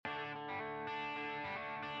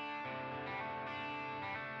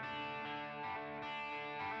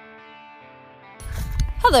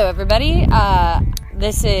Hello, everybody.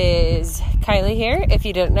 This is Kylie here, if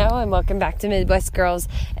you don't know, and welcome back to Midwest Girls.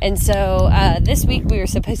 And so this week we were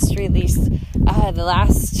supposed to release the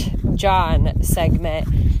last John segment,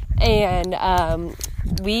 and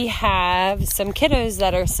we have some kiddos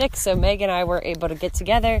that are sick, so Meg and I were able to get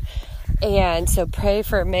together. And so pray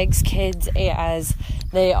for Meg's kids as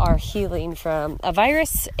they are healing from a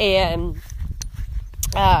virus, and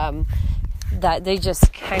that they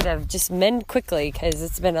just kind of just mend quickly, because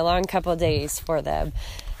it's been a long couple of days for them.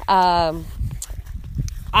 I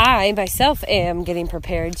myself am getting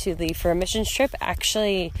prepared to leave for a missions trip,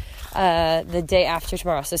 actually the day after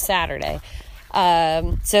tomorrow, so Saturday.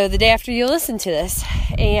 So the day after you'll listen to this,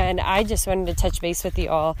 and I just wanted to touch base with you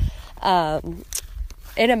all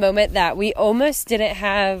in a moment that we almost didn't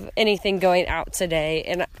have anything going out today,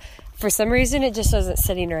 and for some reason it just wasn't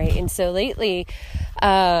sitting right. And so lately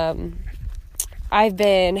I've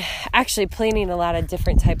been actually planning a lot of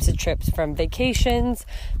different types of trips, from vacations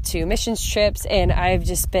to missions trips, and I've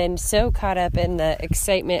just been so caught up in the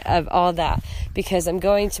excitement of all that because I'm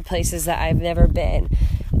going to places that I've never been.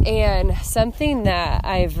 And something that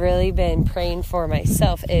I've really been praying for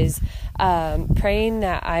myself is praying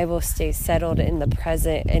that I will stay settled in the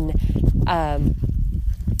present and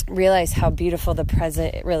realize how beautiful the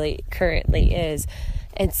present really currently is,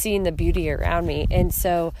 and seeing the beauty around me. And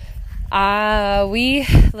so we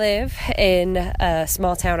live in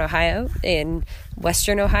small town Ohio, in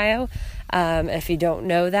western Ohio. If you don't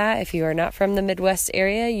know that, if you are not from the Midwest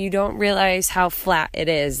area, you don't realize how flat it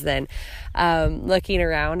is. Then looking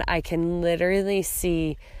around, I can literally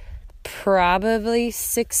see probably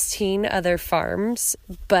 16 other farms,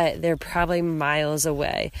 but they're probably miles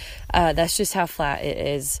away. That's just how flat it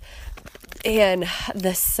is. And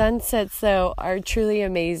the sunsets, though, are truly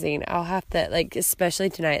amazing. I'll have to, especially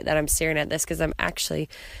tonight that I'm staring at this, because I'm actually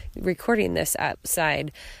recording this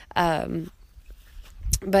outside.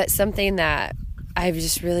 But something that I've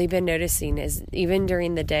just really been noticing is even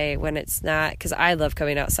during the day when it's not, because I love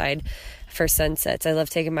coming outside for sunsets. I love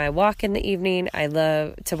taking my walk in the evening. I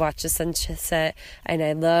love to watch the sunset, and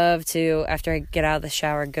I love to, after I get out of the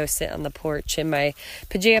shower, go sit on the porch in my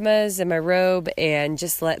pajamas and my robe and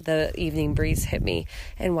just let the evening breeze hit me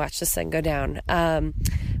and watch the sun go down.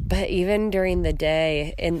 But even during the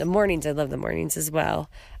day, in the mornings, I love the mornings as well,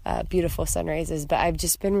 beautiful sunrises. But I've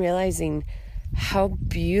just been realizing how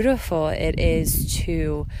beautiful it is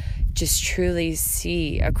to just truly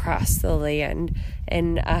see across the land,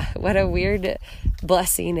 and what a weird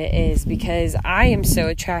blessing it is, because I am so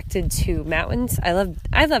attracted to mountains. I love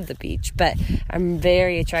the beach, but I'm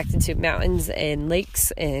very attracted to mountains and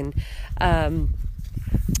lakes, and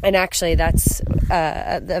actually that's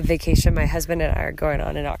the vacation my husband and I are going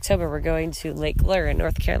on in October. We're going to Lake Lure in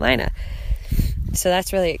North Carolina, so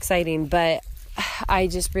that's really exciting. But I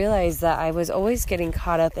just realized that I was always getting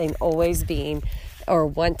caught up in always being or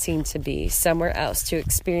wanting to be somewhere else to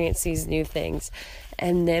experience these new things.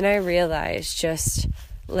 And then I realized just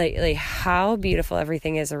lately how beautiful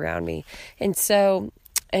everything is around me. And so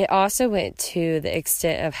it also went to the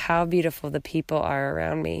extent of how beautiful the people are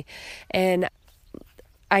around me. And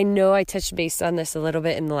I know I touched base on this a little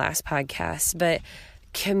bit in the last podcast, but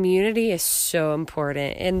community is so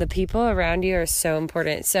important, and the people around you are so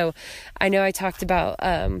important. So I know I talked about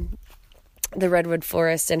the redwood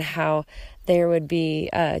forest and how there would be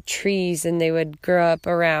trees, and they would grow up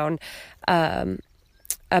around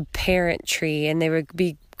a parent tree, and they would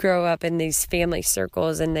grow up in these family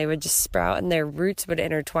circles, and they would just sprout, and their roots would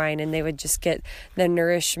intertwine, and they would just get the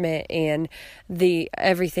nourishment and the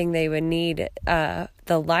everything they would need, the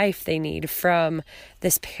life they need from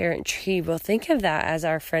this parent tree. We'll think of that as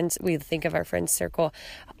our friends. We think of our friends circle.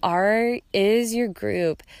 Is your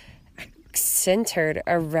group centered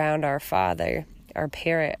around our Father, our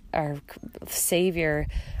parent, our Savior,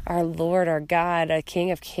 our Lord, our God, a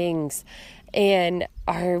King of Kings? And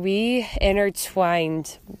are we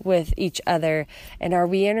intertwined with each other? And are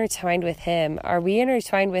we intertwined with Him? Are we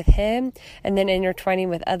intertwined with Him and then intertwining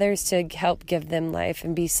with others to help give them life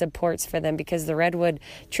and be supports for them? Because the redwood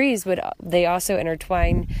trees they also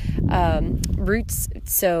intertwine roots,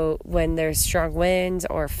 so when there's strong winds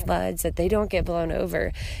or floods, that they don't get blown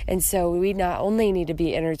over. And so we not only need to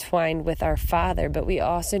be intertwined with our Father, but we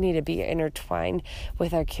also need to be intertwined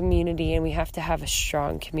with our community, and we have to have a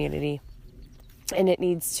strong community. And it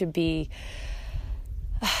needs to be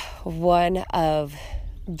one of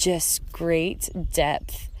just great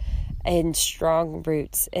depth and strong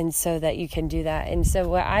roots, and so that you can do that. And so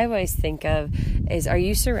what I always think of is, are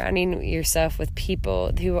you surrounding yourself with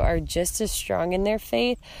people who are just as strong in their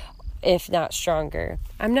faith, if not stronger?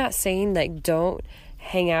 I'm not saying don't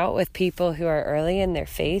hang out with people who are early in their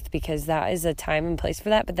faith, because that is a time and place for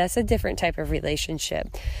that, but that's a different type of relationship.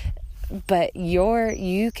 But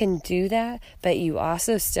you can do that, but you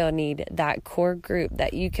also still need that core group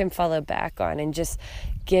that you can follow back on and just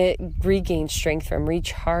regain strength from,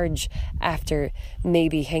 recharge after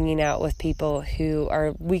maybe hanging out with people who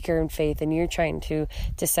are weaker in faith, and you're trying to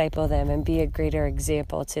disciple them and be a greater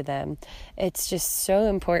example to them. It's just so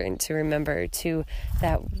important to remember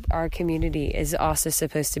that our community is also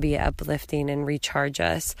supposed to be uplifting and recharge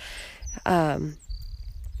us.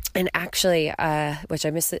 And actually, which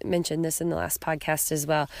I mentioned this in the last podcast as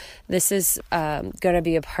well, this is going to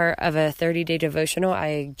be a part of a 30-day devotional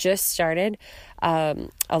I just started,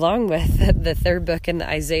 along with the third book in the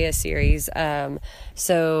Isaiah series.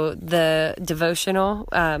 So the devotional,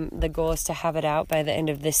 the goal is to have it out by the end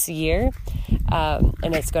of this year,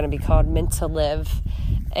 and it's going to be called Meant to Live.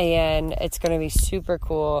 And it's going to be super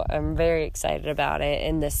cool. I'm very excited about it.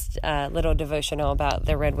 And this little devotional about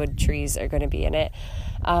the redwood trees are going to be in it.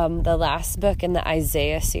 The last book in the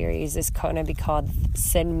Isaiah series is going to be called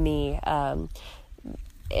Send Me.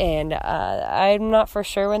 And I'm not for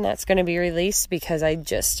sure when that's going to be released, because I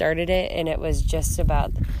just started it, and it was just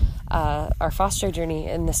about our foster journey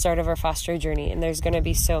and the start of our foster journey. And there's going to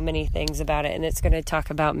be so many things about it, and it's going to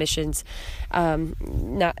talk about missions.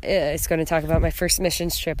 It's going to talk about my first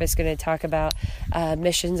missions trip. It's going to talk about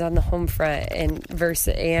missions on the home front, and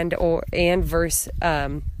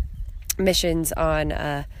missions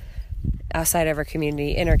on outside of our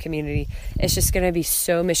community, in our community. It's just going to be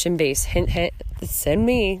so mission based. Hint, hint, send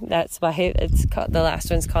me. That's why it's called, the last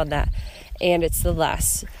one's called that. And it's the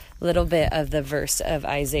last little bit of the verse of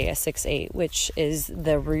Isaiah 6:8, which is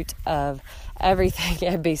the root of everything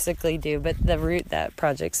I basically do, but the root that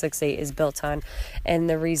Project 6:8 is built on. And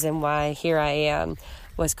the reason why Here I Am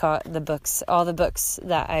was called all the books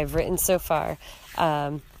that I've written so far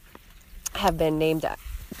have been named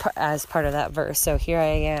as part of that verse. So Here I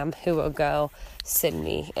Am, Who Will Go, Send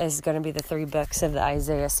Me is going to be the 3 books of the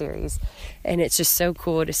Isaiah series. And it's just so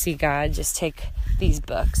cool to see God just take these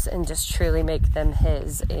books and just truly make them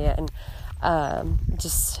his, and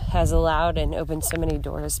just has allowed and opened so many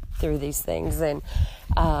doors through these things. And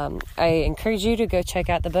I encourage you to go check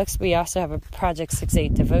out the books. We also have a Project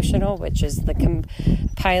 6:8 devotional, which is the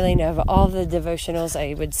compiling of all the devotionals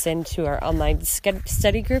I would send to our online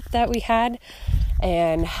study group that we had.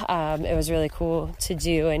 And it was really cool to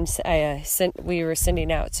do. And we were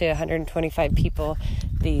sending out to 125 people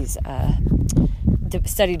these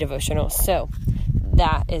study devotionals. So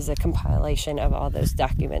that is a compilation of all those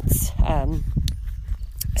documents.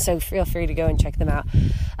 So feel free to go and check them out.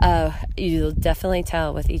 You'll definitely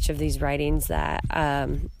tell with each of these writings that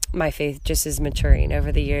my faith just is maturing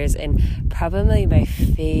over the years. And probably my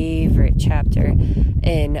favorite chapter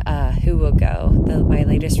in Who Will Go, my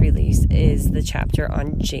latest release, is the chapter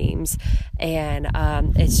on James. And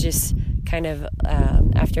it's just kind of,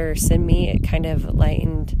 after Send Me, it kind of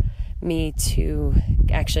lightened me to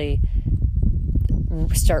actually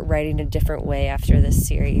start writing a different way after this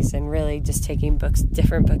series, and really just taking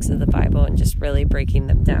different books of the Bible, and just really breaking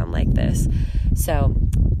them down like this. So,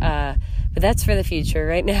 but that's for the future.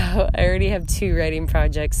 Right now, I already have 2 writing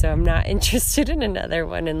projects, so I'm not interested in another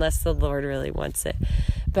one unless the Lord really wants it.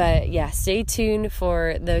 But yeah, stay tuned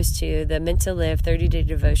for those 2. The Meant to Live 30-day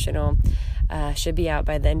devotional should be out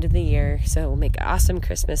by the end of the year, so it will make an awesome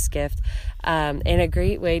Christmas gift, and a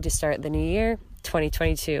great way to start the new year,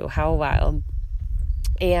 2022. How wild.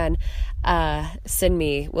 And Send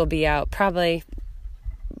Me will be out probably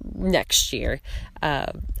next year,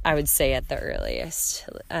 I would say at the earliest.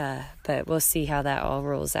 But we'll see how that all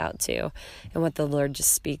rolls out too, and what the Lord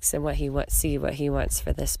just speaks, and what He wants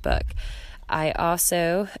for this book. I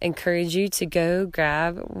also encourage you to go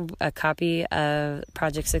grab a copy of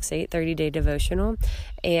Project 6:8 30-day devotional,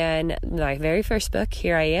 and my very first book,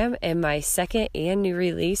 Here I Am, and my second and new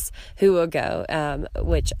release, Who Will Go,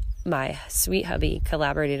 which my sweet hubby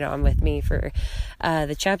collaborated on with me for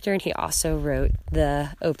the chapter, and he also wrote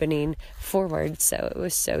the opening foreword, so it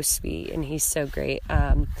was so sweet, and he's so great.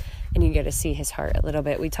 And you get to see his heart a little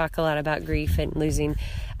bit. We talk a lot about grief and losing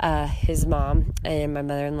his mom, and my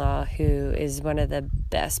mother-in-law, who is one of the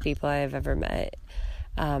best people I've ever met,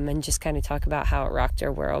 and just kind of talk about how it rocked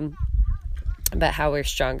our world, but how we're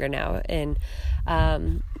stronger now. And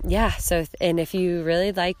and if you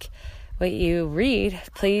really like what you read,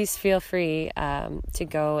 please feel free to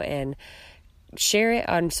go and share it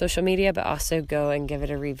on social media, but also go and give it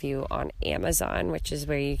a review on Amazon, which is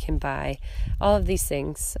where you can buy all of these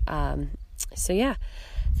things.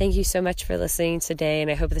 Thank you so much for listening today, and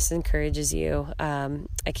I hope this encourages you.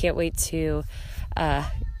 I can't wait to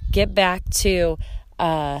get back to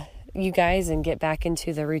you guys and get back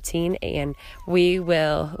into the routine. And we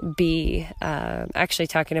will be actually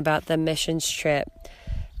talking about the missions trip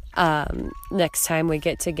next time we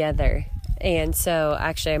get together. And so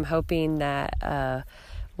actually I'm hoping that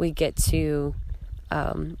we get to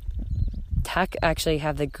actually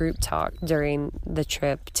have the group talk during the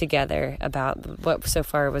trip together about what so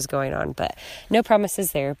far was going on. But no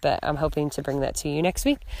promises there, but I'm hoping to bring that to you next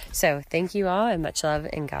week. So thank you all, and much love,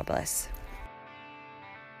 and God bless.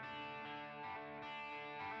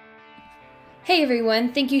 Hey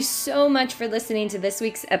everyone, thank you so much for listening to this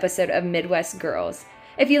week's episode of Midwest Girls.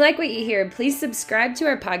 If you like what you hear, please subscribe to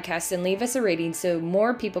our podcast and leave us a rating so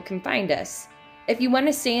more people can find us. If you want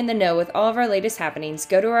to stay in the know with all of our latest happenings,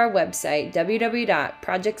 go to our website,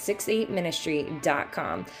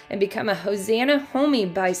 www.project68ministry.com, and become a Hosanna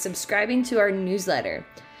homie by subscribing to our newsletter.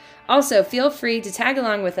 Also, feel free to tag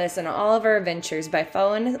along with us on all of our adventures by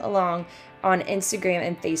following along on Instagram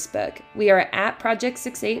and Facebook. We are at Project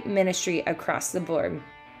 68 Ministry across the board.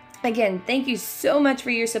 Again, thank you so much for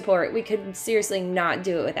your support. We could seriously not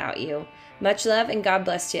do it without you. Much love and God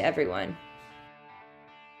bless to everyone.